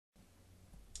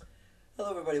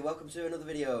Hello everybody, welcome to another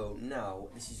video. Now,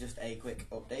 this is just a quick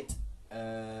update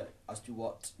as to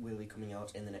what will be coming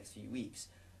out in the next few weeks,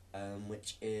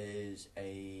 which is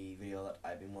a video that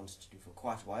I've been wanting to do for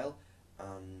quite a while,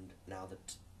 and now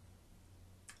that,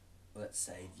 let's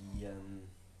say, the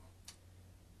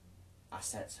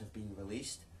assets have been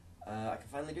released, I can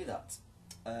finally do that.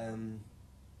 I'm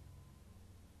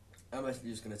basically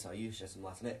just going to tell you, shed some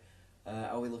light on it.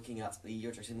 Are we looking at the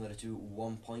Euro Truck Simulator 2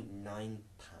 1.9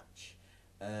 patch?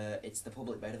 It's the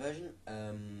public beta version,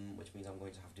 which means I'm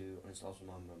going to have to uninstall some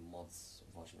of my mods,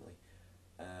 unfortunately.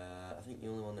 I think the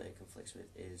only one that it conflicts with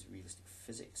is Realistic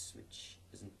Physics, which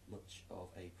isn't much of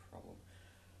a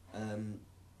problem.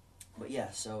 But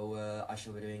yeah, so I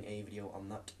shall be doing a video on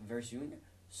that very soon,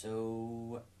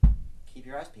 so keep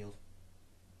your eyes peeled.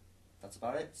 That's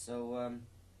about it, so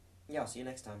yeah, I'll see you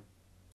next time.